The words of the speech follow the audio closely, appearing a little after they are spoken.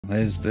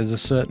There's a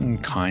certain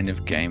kind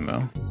of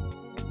gamer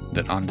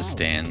that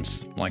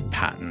understands like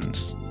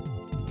patterns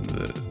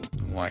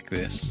like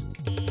this.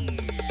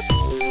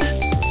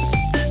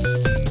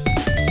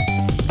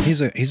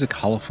 Here's a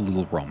colourful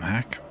little ROM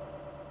hack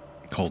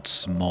called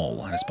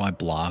Smol, and it's by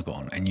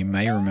Blaagon. And you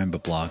may remember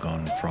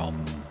Blaagon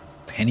from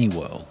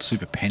Pennyworld,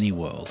 Super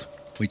Pennyworld,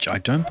 which I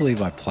don't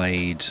believe I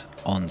played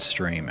on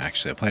stream.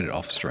 Actually, I played it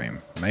off stream.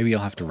 Maybe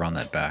I'll have to run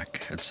that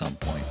back at some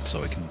point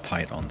so we can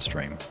play it on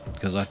stream,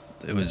 because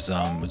it was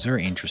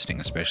very interesting,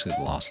 especially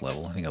the last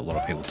level. I think a lot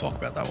of people talk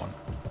about that one.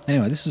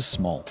 Anyway, this is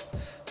Smol.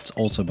 It's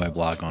also by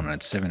Blaagon, and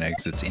it's 7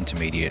 exits,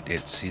 intermediate.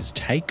 It's his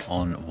take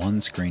on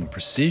one-screen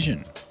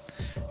precision.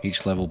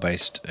 Each level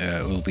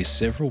will be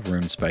several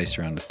rooms based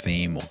around a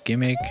theme or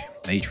gimmick.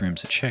 Each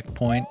room's a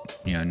checkpoint,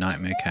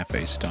 Nightmare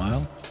Cafe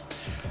style.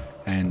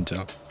 And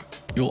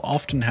you'll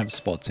often have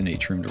spots in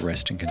each room to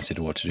rest and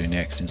consider what to do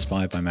next,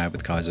 inspired by Mad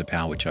with Kaiser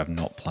Power, which I've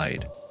not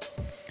played.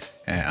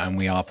 And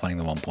we are playing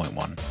the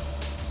 1.1.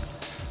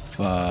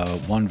 For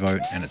 1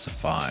 vote, and it's a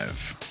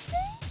 5.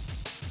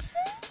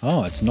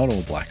 Oh, it's not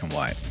all black and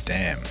white.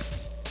 Damn.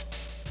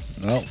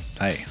 Well,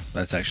 hey,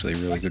 that's actually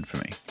really good for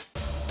me.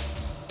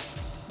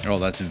 Oh,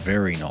 that's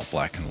very not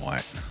black and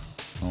white.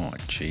 Oh,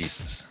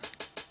 Jesus.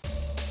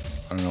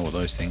 I don't know what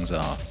those things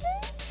are.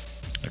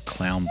 They're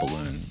clown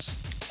balloons.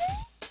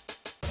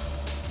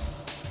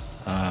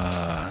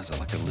 Is that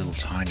like a little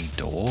tiny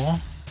door?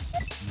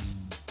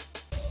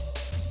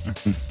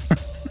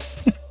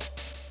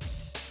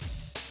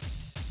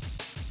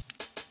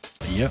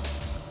 Yep.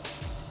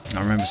 I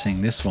remember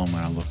seeing this one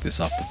when I looked this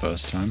up the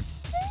first time.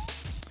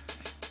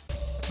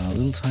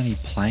 Little tiny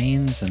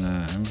planes and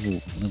a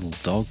little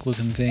dog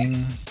looking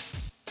thing.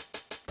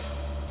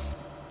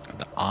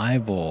 The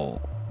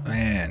eyeball,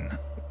 man.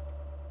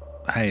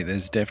 Hey,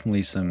 there's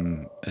definitely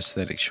some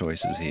aesthetic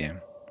choices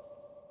here.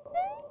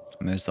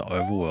 And there's the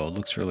overworld,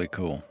 looks really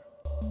cool.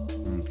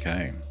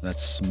 Okay,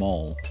 that's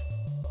Smol.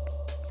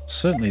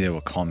 Certainly there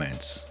were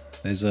comments.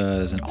 There's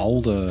an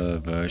older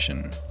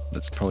version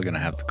that's probably going to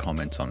have the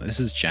comments on it. This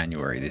is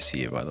January this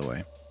year, by the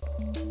way.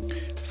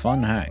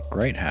 Fun hack,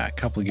 great hack.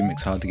 Couple of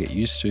gimmicks hard to get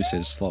used to,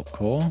 says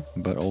Slopcore,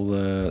 but all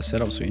the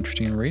setups were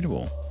interesting and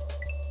readable.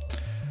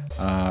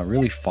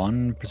 Really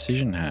fun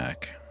precision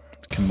hack.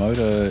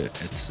 Komodo,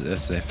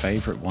 it's their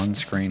favorite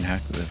one-screen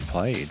hack that they've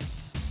played.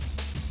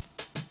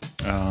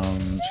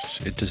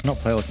 It does not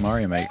play like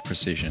Mario Maker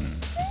precision.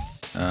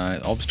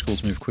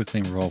 Obstacles move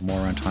quickly and revolve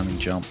more around timing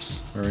jumps.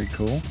 Very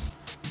cool.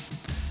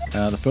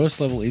 The first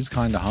level is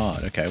kind of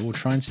hard. Okay, we'll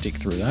try and stick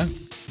through that.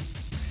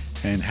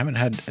 And haven't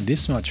had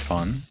this much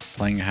fun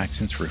playing a hack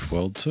since Rift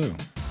World 2.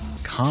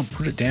 Can't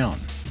put it down,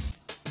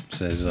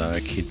 says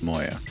Kid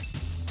Moya.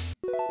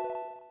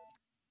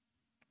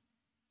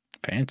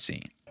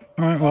 Fancy.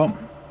 Alright, well,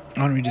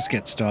 why don't we just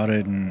get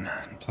started and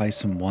play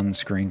some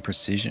one-screen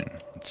precision.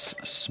 It's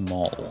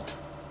Smol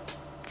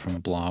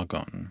from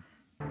Blaagon.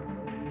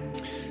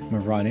 We're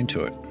right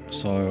into it.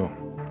 So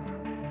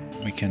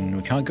we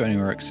can't go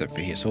anywhere except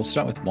for here. So we'll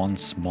start with one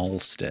small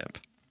step.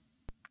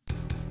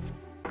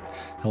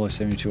 Hello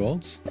 72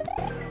 olds.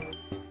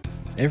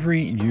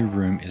 Every new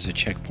room is a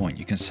checkpoint.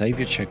 You can save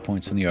your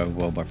checkpoints in the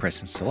overworld by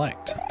pressing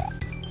select.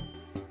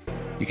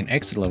 You can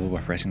exit a level by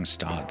pressing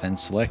start, then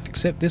select,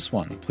 except this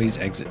one. Please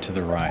exit to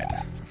the right.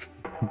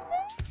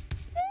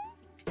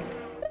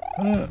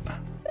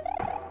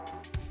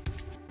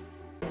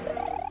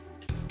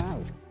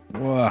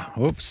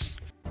 Whoops.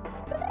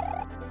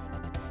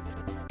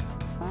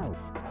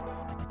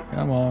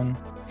 Come on.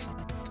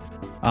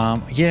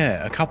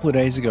 Yeah, a couple of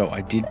days ago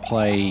I did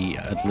play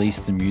At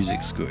Least the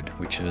Music's Good,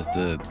 which is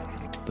the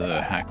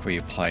hack where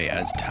you play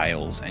as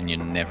Tails and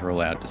you're never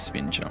allowed to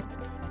spin jump.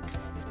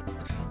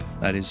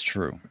 That is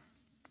true.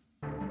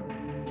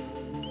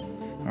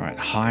 Alright,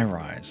 high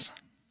rise.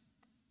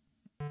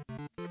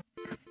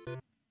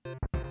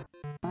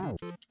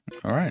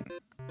 Alright.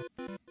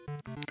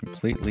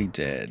 Completely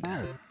dead.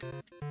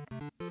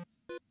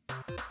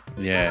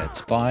 Yeah,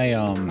 it's by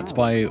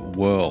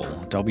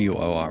Whirl,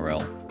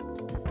 W-O-R-L.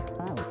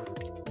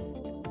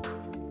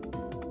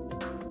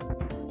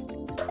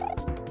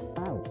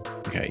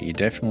 Okay, you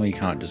definitely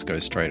can't just go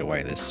straight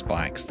away, there's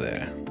spikes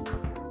there.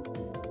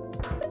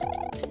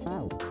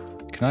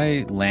 Can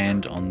I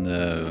land on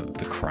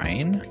the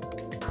crane?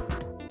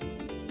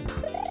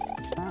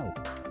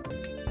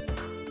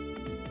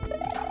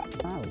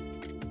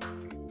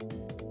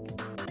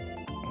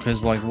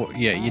 Because, like,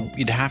 yeah,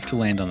 you'd have to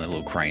land on the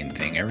little crane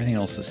thing. Everything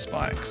else is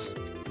spikes.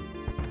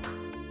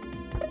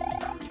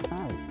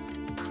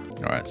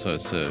 Alright, so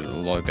it's a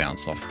low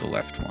bounce off the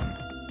left one.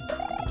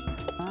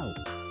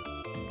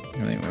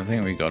 I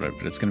think we got it,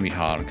 but it's going to be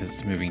hard because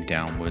it's moving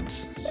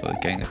downwards. So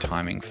getting the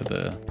timing for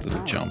the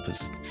little jump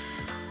is...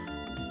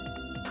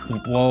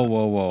 Whoa,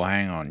 whoa, whoa,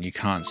 hang on. You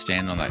can't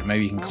stand on that.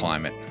 Maybe you can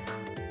climb it.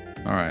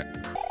 Alright.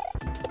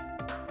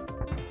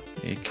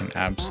 You can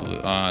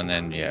absolutely... Oh, and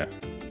then, yeah.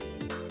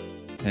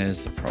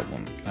 There's the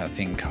problem. That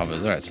thing covers.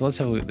 Alright, so let's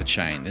have a look at the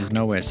chain. There's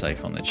nowhere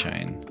safe on the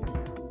chain.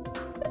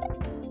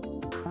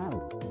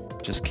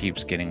 It just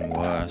keeps getting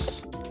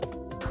worse.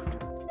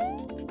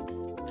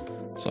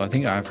 So I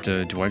think I have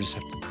to, do I just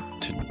have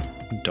to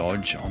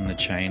dodge on the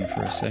chain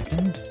for a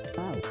second?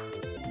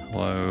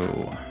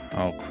 Hello.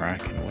 Oh,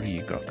 Kraken, what do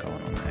you got going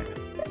on there?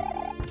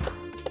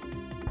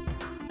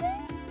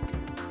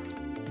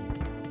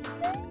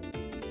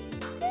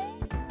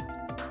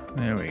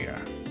 There we go.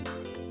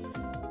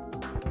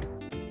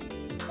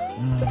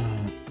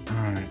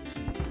 Alright.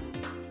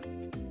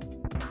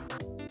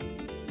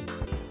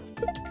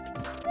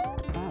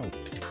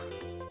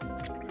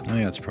 I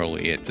think that's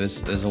probably it.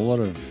 There's a lot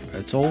of,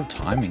 it's all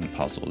timing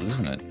puzzles,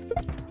 isn't it?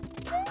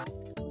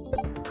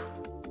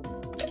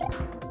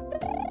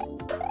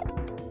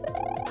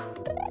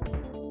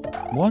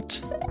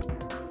 What?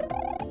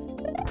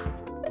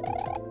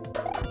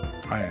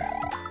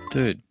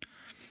 Dude,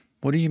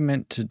 what are you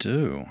meant to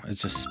do?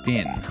 It's a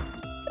spin.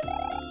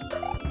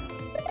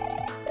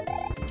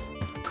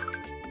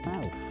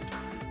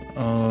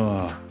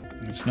 Oh,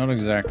 it's not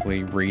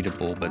exactly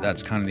readable, but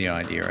that's kind of the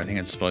idea. I think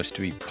it's supposed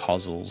to be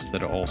puzzles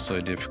that are also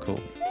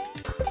difficult.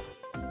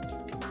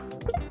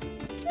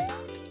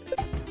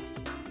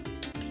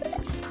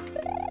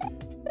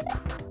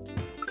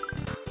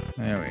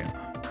 There we are.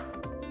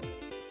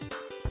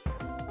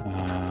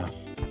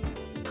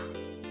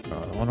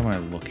 God, what am I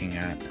looking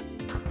at?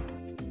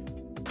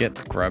 Get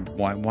the grab.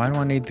 Why do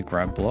I need the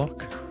grab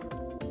block?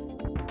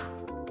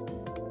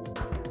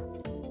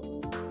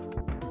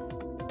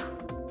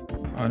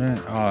 I don't.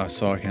 Oh,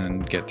 so I can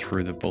get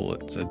through the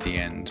bullets at the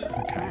end.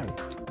 Okay.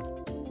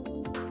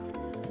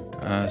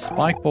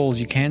 Spike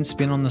balls. You can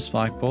spin on the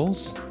spike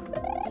balls.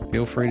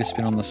 Feel free to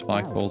spin on the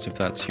spike balls if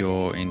that's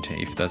your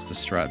if that's the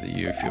strat that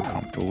you feel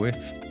comfortable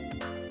with.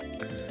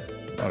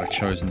 But I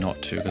chose not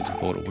to because I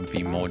thought it would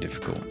be more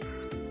difficult.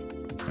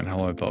 And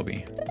hello,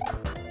 Bobby.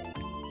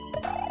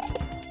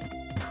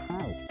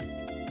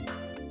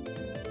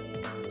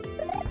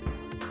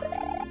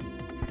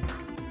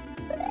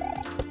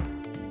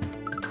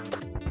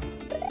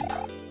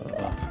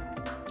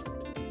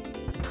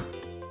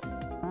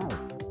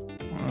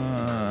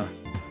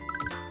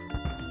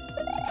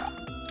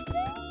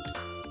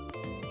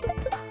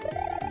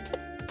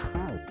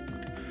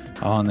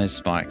 Oh, and there's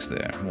spikes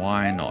there.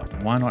 Why not?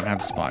 Why not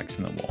have spikes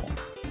in the wall?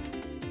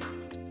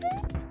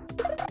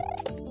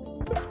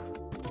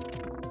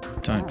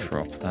 Don't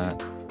drop that.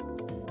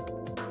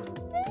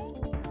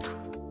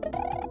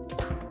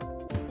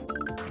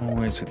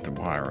 Always with the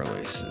wire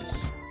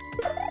releases.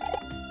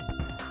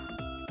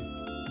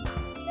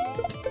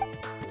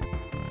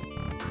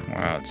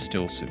 Wow, it's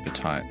still super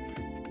tight.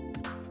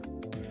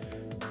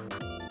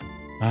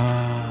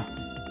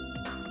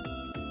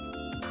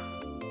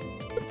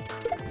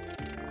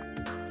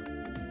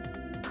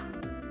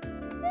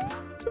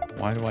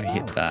 Why do I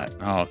hit that?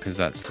 Oh, because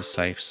that's the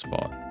safe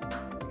spot.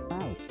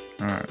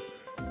 Alright.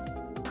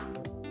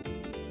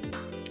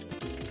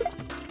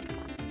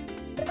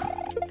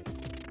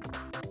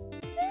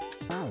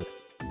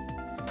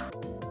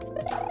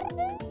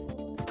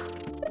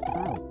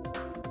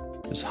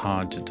 It's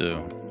hard to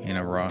do in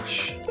a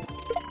rush.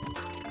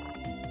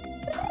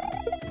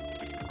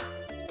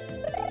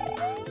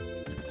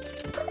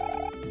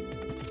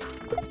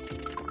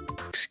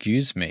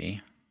 Excuse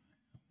me?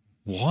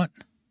 What?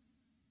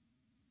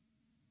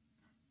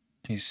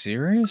 Are you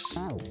serious?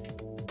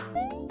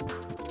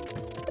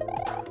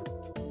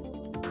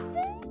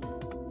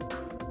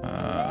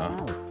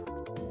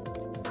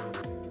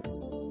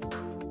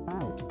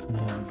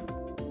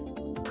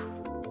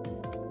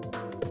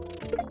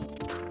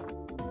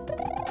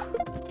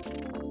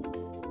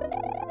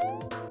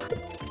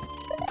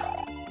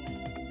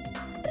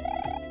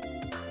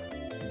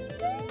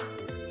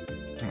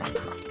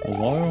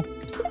 Hello?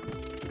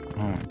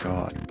 Oh my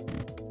god.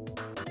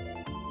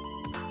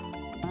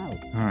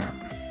 Alright.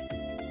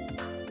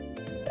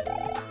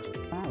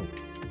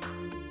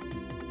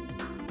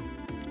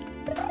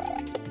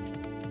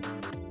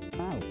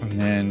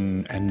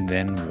 And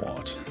then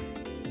what?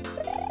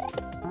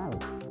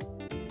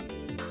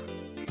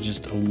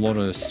 Just a lot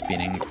of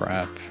spinning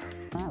crap.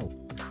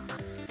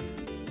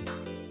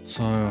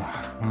 So,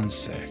 one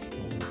sec.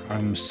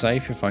 I'm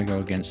safe if I go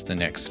against the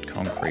next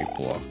concrete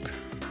block.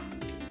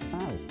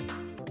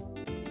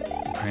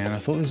 Man, I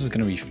thought this was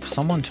going to be...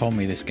 Someone told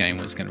me this game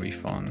was going to be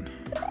fun.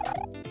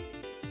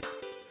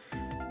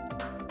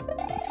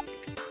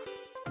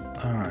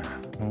 Alright,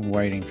 we're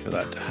waiting for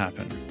that to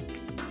happen.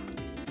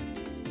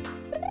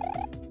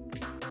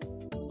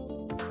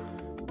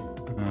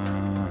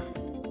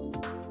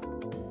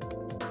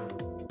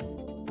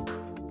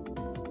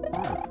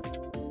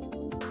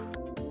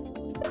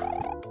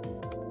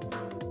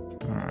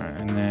 Alright,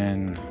 and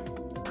then...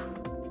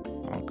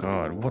 Oh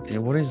god,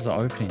 what is the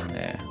opening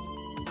there?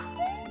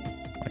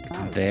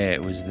 Like there,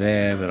 it was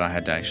there, but I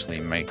had to actually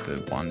make the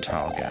one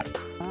tile gap.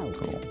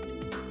 Cool.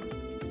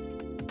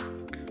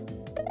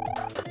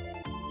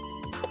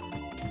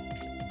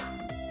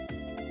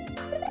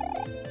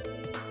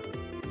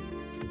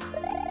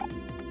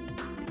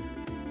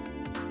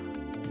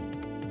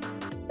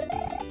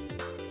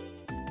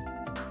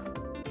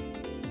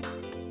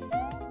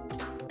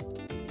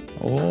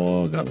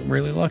 Oh, got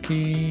really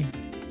lucky.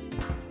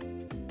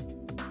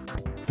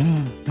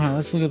 Alright,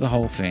 let's look at the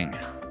whole thing.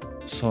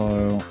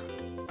 So,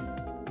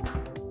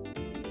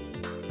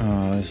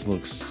 this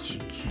looks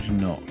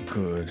not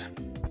good.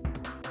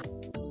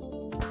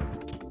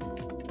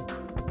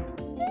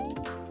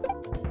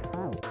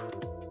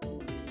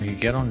 We could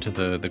get onto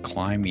the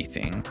climby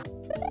thing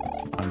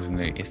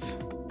underneath,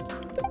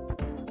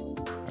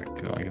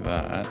 like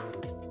that.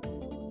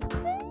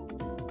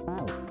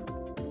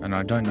 And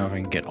I don't know if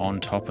I can get on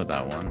top of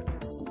that one.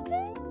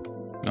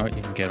 No,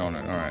 you can get on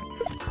it. All right.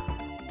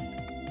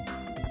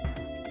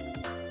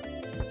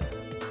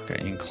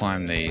 Okay, you can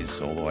climb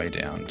these all the way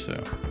down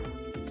too.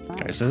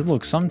 Okay, so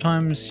look,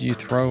 sometimes you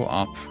throw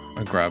up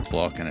a grab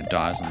block and it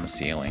dies on the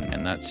ceiling,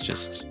 and that's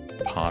just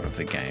part of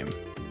the game.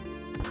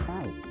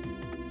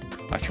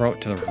 I throw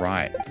it to the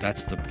right.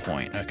 That's the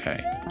point. Okay.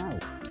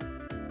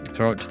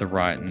 Throw it to the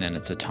right, and then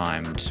it's a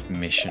timed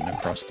mission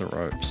across the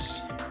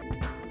ropes.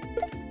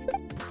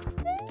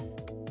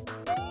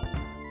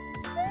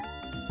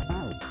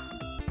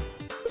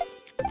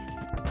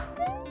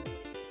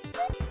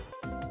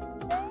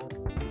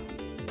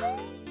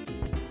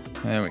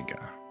 There we go.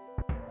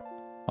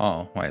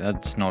 Oh, wait,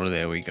 that's not a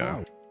there we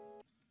go.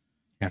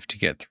 You have to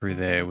get through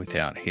there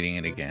without hitting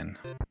it again.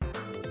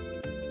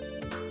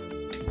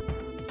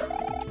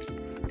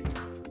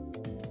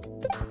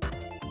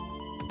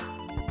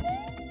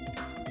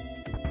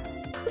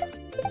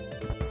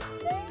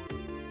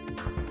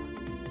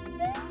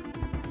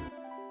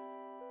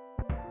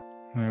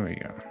 There we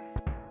go.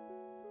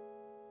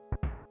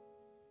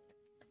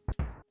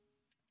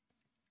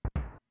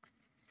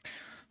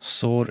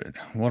 Sorted.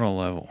 What a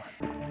level.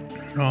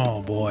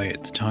 Oh boy,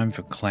 it's time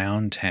for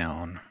Clown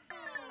Town.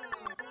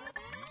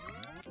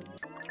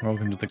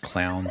 Welcome to the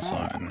Clown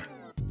Zone.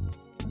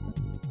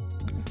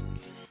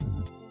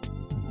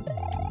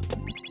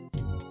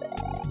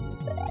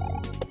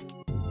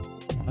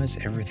 Why is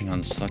everything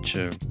on such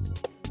a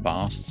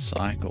fast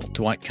cycle?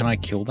 Can I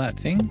kill that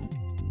thing?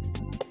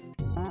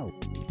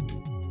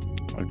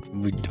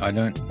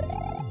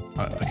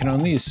 I can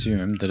only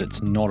assume that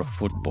it's not a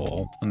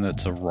football and that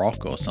it's a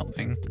rock or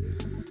something.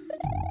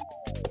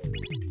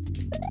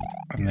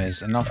 And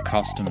there's enough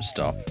custom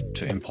stuff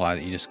to imply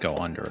that you just go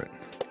under it.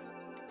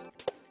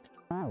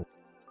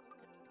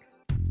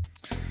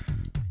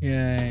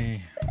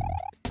 Yay.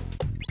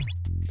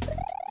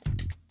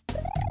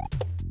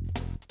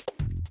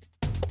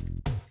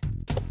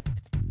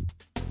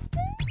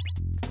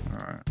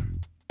 Alright.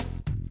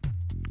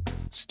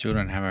 Still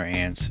don't have our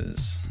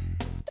answers.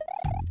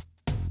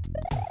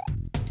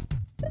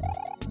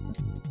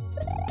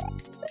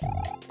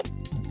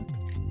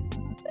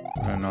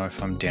 I don't know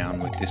if I'm down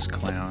with this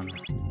clown.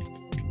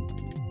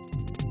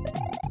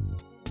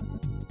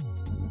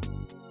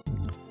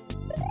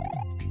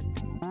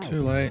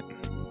 Too late.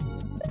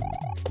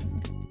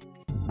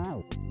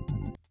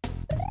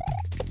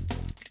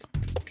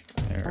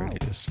 There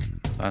it is.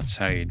 That's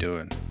how you do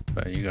it.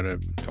 But you gotta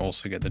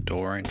also get the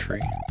door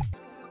entry.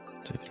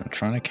 Dude, I'm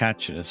trying to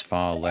catch it as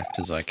far left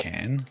as I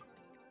can,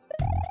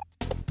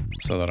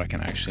 so that I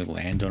can actually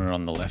land on it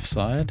on the left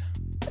side.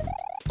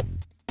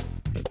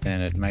 But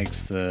then it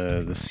makes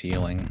the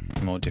ceiling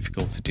more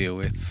difficult to deal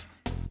with.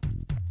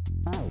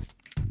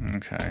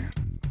 Okay,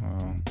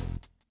 well.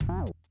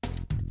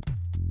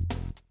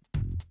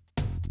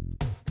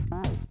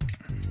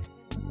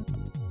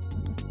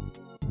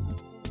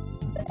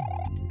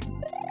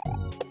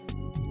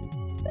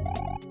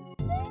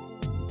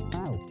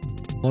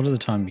 A lot of the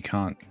time you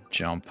can't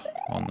jump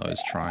on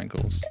those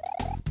triangles.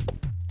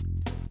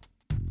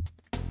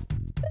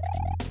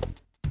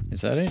 Is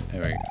that it?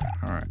 There we go.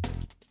 Alright.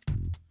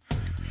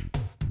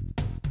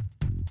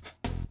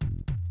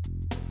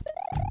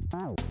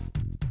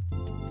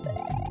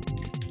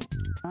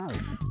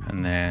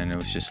 And then it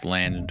was just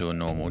land and do a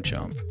normal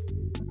jump.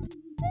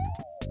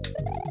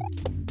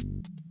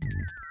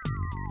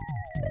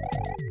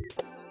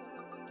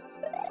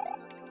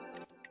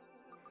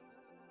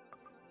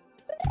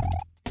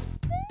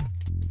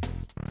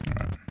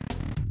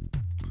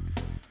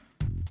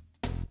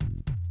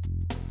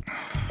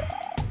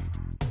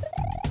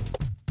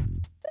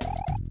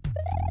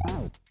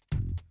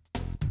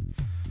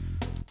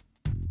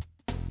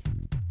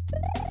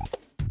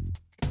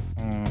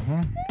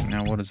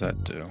 Now what does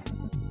that do?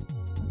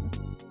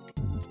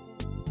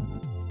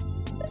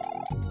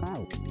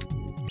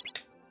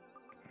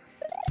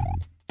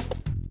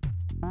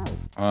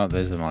 Oh,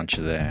 there's a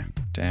muncher there.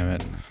 Damn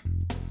it.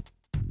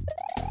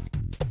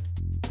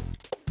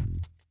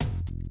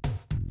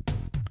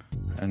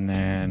 And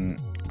then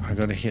I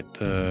gotta hit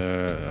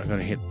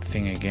the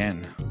thing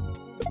again.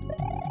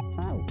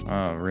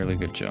 Oh, really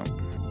good jump.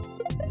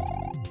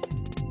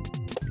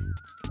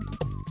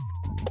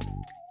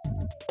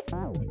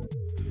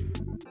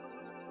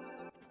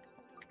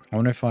 I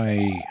wonder if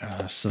I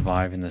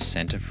survive in the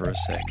center for a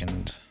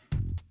second.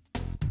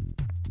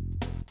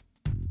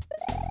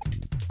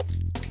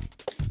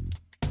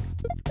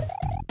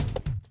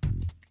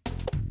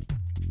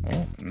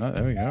 Oh, no,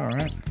 there we go,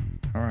 alright.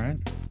 Alright.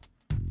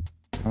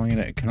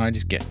 Can I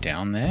just get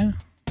down there?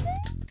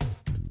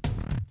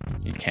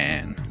 You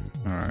can.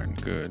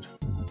 Alright, good.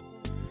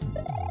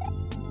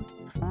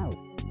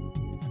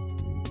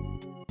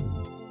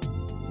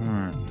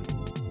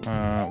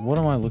 What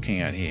am I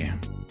looking at here?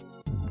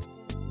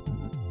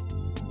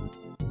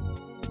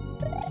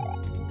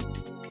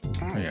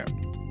 Oh, yeah.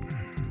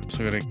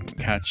 So I gotta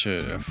catch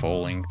a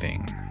falling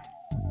thing.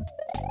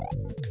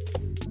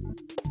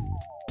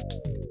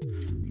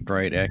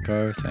 Great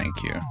echo,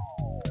 thank you.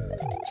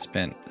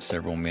 Spent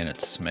several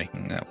minutes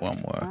making that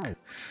one work.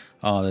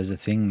 Oh, there's a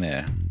thing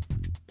there.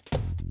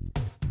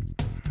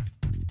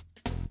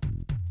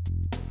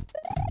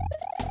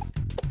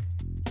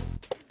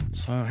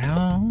 So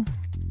how?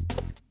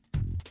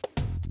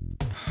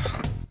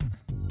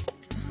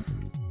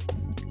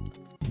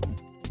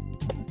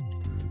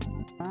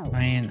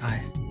 Man,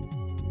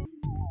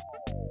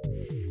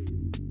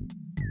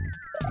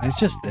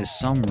 there's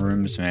some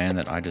rooms, man,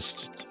 that I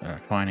just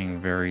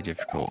finding very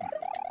difficult.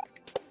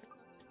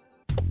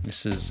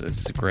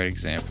 It's a great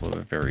example of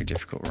a very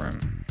difficult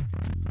room.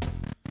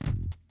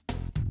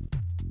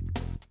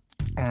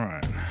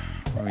 Alright,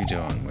 what are we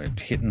doing? We're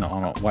hitting the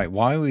on-off. Wait,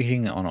 why are we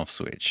hitting the on-off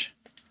switch?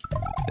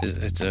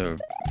 It's a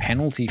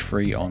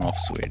penalty-free on-off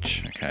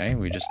switch, okay?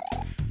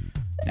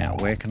 Now,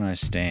 where can I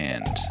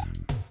stand?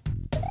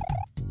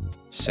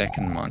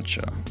 Second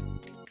muncher.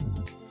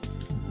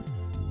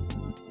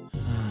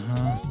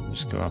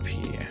 Just go up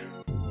here.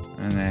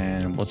 And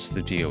then, what's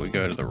the deal? We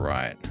go to the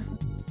right.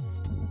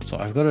 So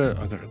I've got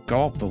to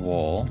go up the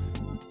wall.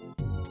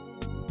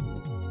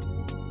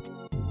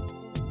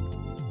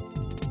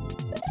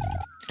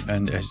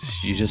 And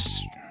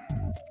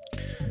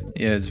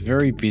yeah, it's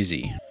very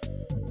busy.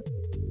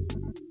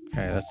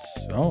 Okay,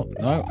 oh,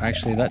 no,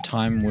 actually that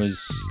time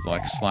was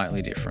like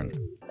slightly different.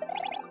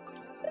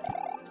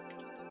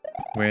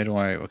 Where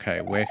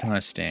can I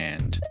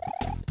stand?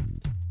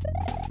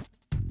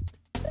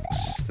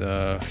 It's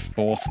the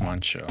fourth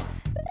muncher.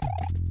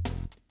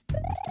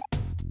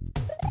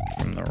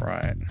 From the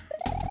right.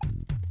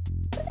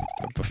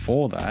 But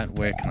before that,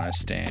 where can I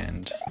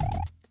stand?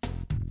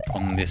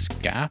 On this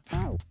gap?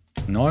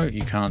 No,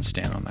 you can't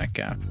stand on that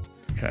gap.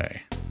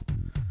 Okay.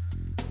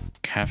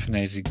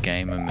 Caffeinated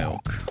gamer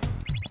milk.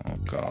 Oh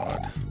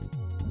god.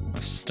 My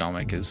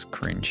stomach is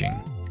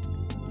cringing.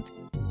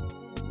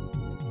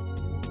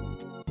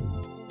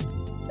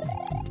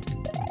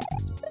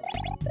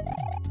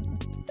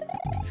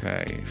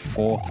 Okay,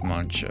 fourth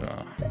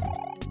muncher.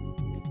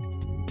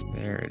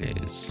 There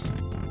it is.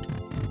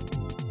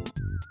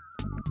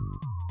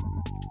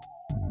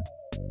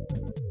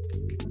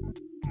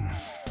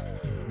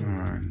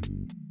 Alright.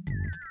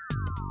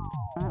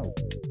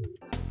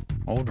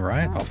 Hold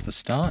right off the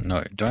start?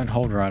 No, don't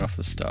hold right off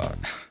the start.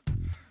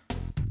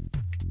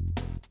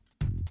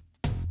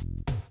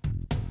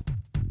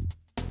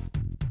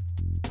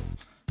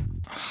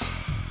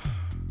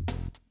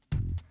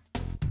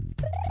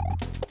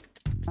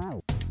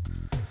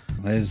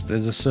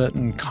 There's a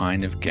certain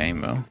kind of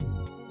gamer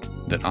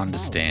that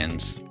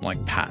understands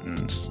like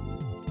patterns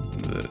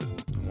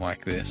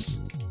like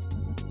this.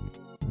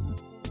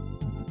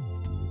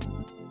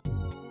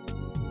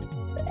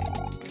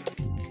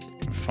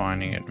 I'm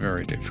finding it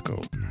very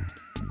difficult.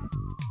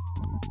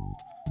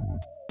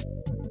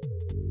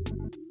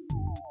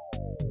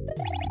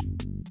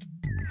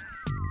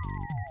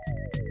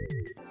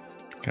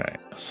 Okay,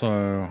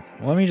 so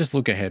let me just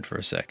look ahead for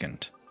a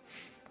second.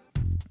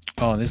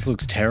 Oh, this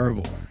looks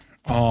terrible.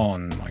 Oh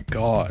my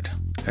god.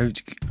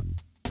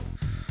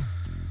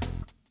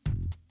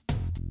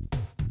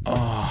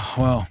 Oh,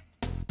 well.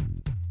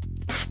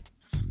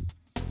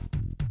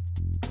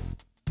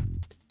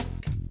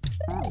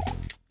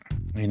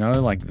 You know,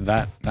 like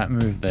that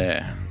move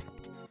there.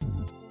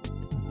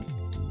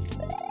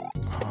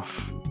 Oh,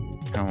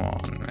 come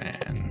on,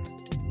 man.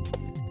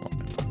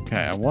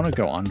 Okay, I want to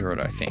go under it,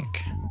 I think.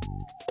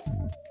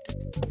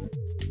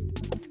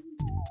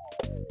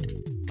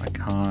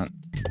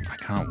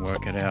 I can't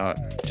work it out.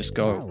 Just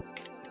go.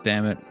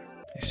 Damn it.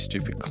 These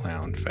stupid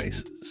clown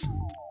faces.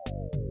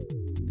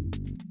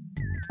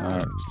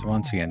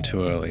 Once again,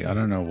 too early. I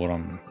don't know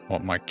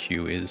what my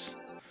cue is.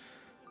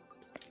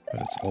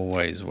 But it's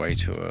always way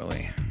too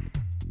early.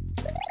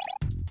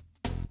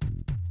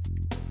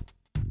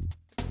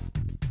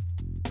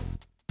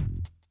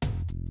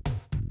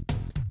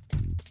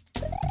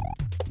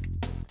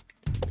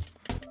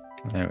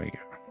 There we go.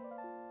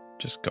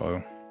 Just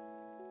go.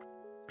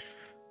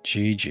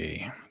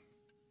 GG.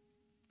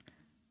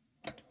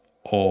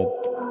 Or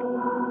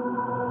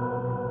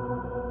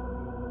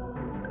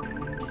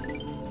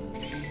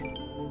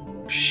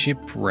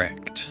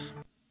shipwrecked.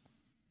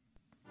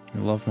 I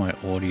love my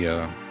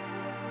audio.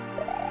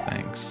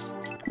 Thanks.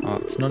 Oh,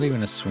 it's not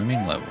even a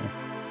swimming level.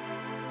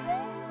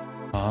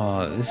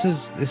 Oh, this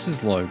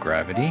is low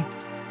gravity.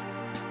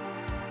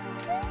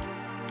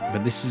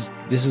 But this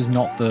is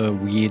not the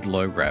weird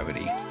low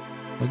gravity.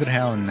 Look at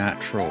how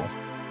natural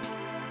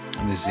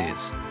this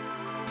is.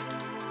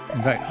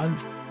 In fact,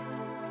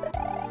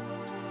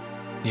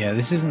 yeah,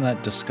 this isn't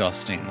that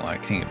disgusting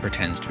like thing it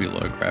pretends to be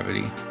low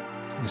gravity.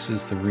 This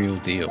is the real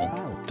deal.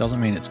 Doesn't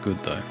mean it's good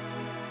though.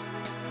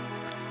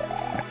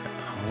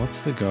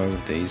 What's the go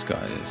with these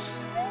guys?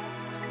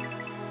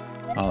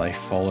 Oh, they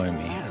follow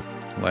me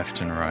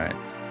left and right.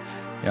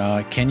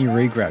 Can you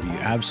regrab? You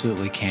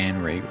absolutely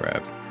can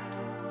regrab.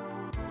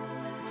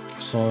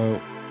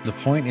 So the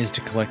point is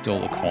to collect all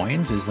the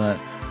coins. Is that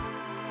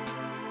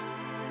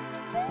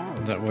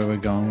where we're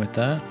going with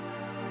that?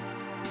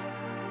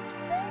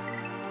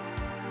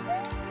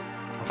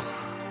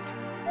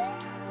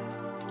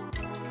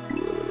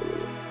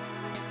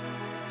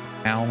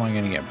 How am I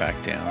going to get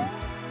back down?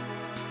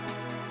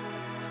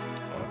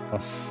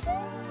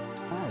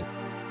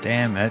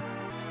 Damn it.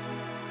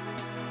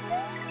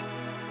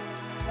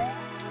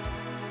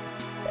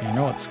 You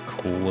know what's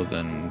cooler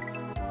than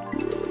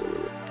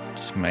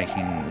just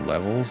making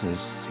levels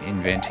is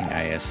inventing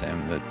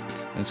ASM that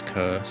is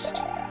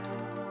cursed.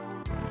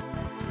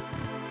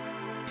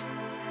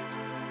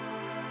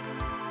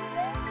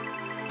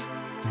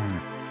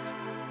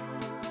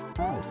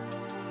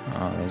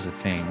 Oh, there's a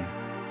thing.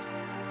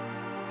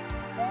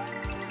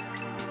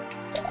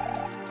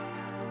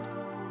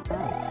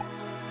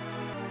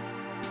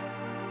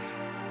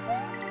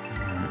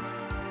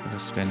 Gotta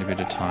spend a bit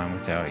of time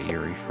with our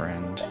eerie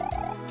friend.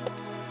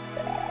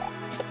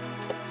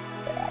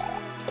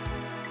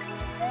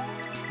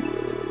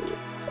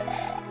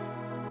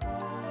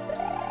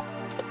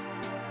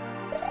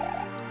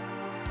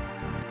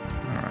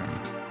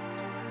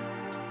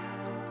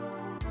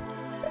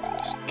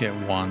 Get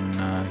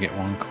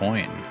one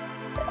coin.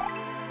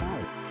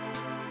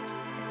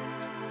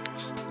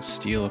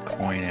 Steal a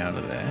coin out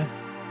of there.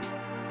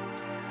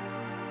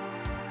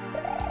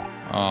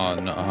 Oh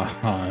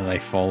no, they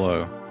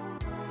follow.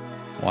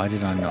 Why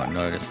did I not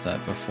notice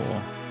that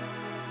before?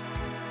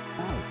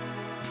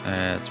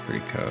 That's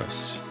pretty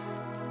cursed.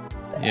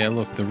 Yeah,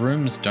 look, the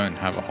rooms don't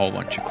have a whole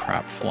bunch of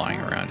crap flying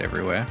around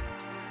everywhere.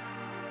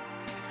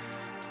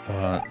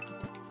 But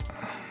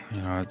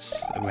you know,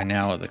 we're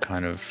now at the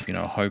kind of, you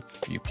know, hope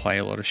you play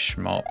a lot of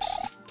shmops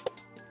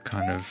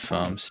kind of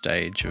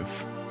stage of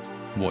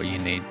what you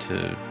need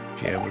to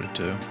be able to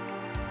do.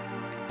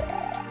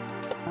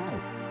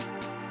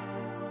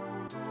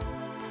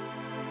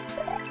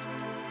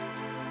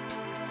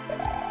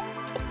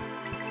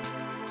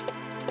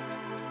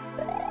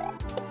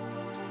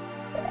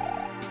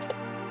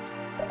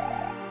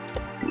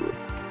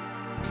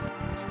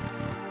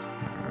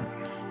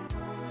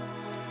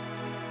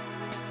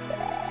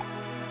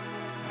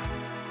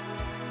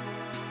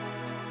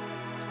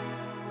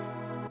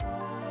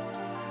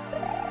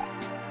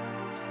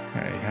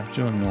 Okay, you have to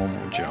do a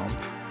normal jump.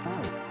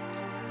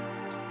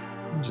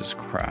 Just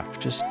crap.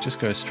 Just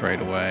go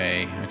straight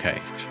away. Okay,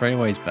 straight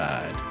away is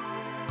bad.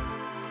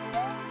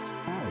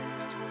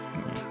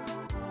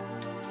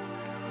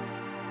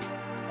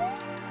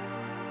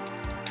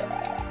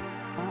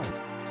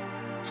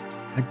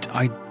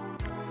 I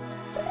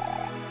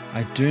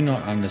do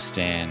not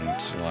understand,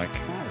 like...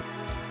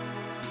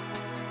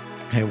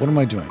 Hey, what am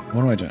I doing?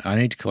 What am I doing? I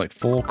need to collect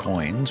 4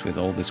 coins with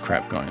all this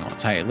crap going on.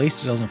 So, hey, at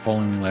least it doesn't follow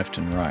me left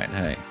and right.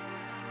 Hey,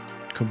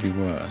 it could be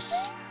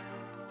worse.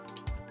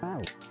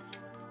 Alright.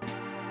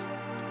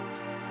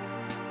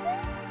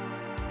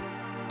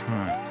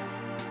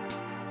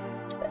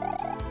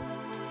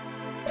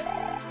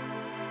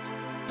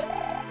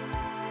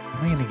 How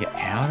am I going to get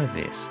out of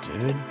this,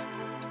 dude?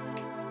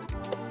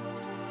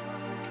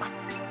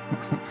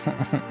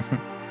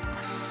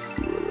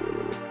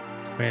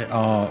 Where,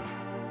 oh...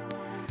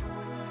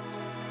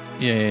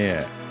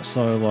 Yeah.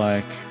 So,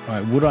 like,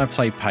 would I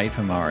play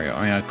Paper Mario?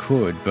 I mean, I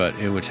could, but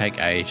it would take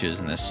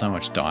ages and there's so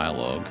much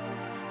dialogue.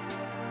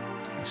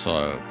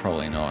 So,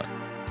 probably not.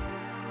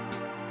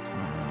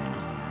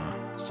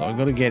 So, I've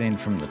got to get in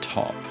from the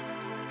top.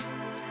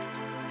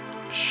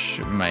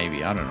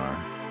 Maybe, I don't know.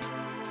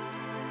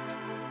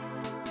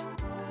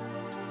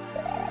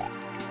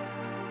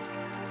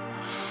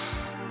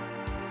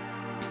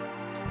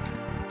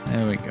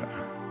 There we go.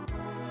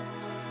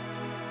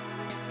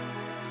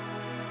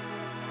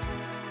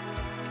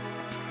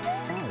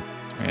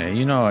 Yeah,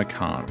 you know I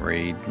can't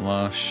read,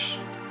 Lush.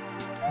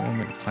 You want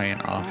me to play an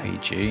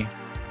RPG?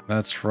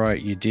 That's right,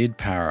 you did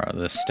para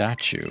the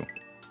statue.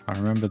 I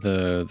remember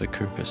the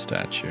Koopa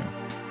statue. An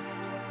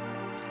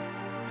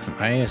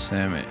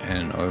ASM and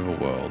an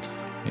overworld.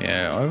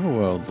 Yeah,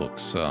 overworld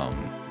looks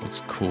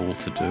cool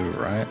to do,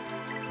 right?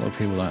 A lot of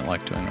people don't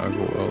like doing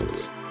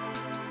overworlds.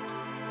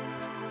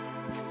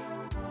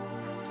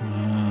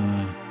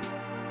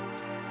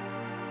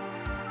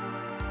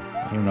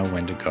 I don't know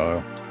when to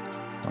go.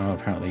 Oh,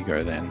 apparently you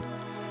go then.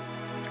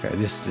 Okay,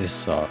 this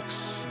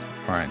sucks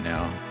right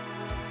now.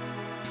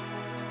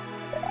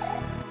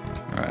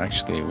 Alright,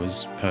 actually it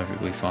was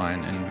perfectly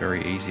fine and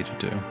very easy to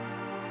do.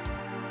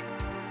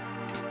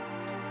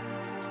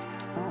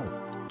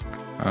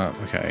 Oh,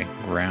 okay,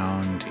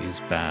 ground is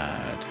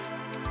bad.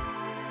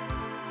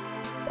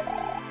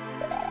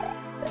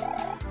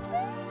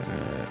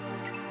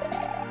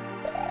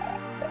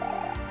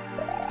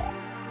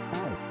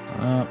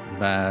 Oh,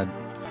 bad.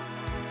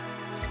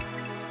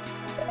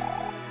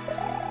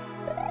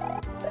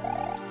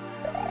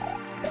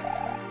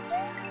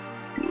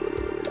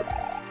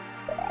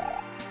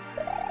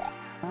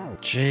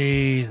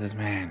 Jesus,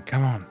 man,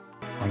 come on.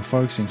 I'm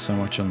focusing so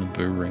much on the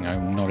boo ring,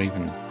 I'm not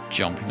even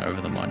jumping over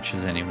the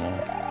munches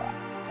anymore.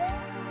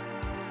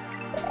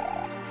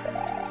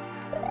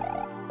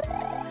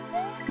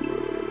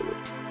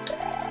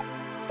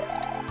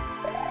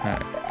 Okay,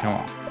 come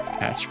on.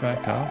 Catch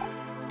back up.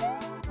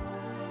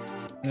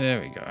 There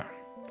we go.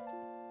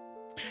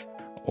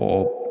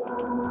 Orb.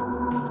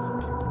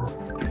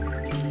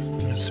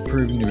 It's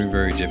proving to be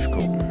very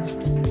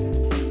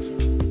difficult.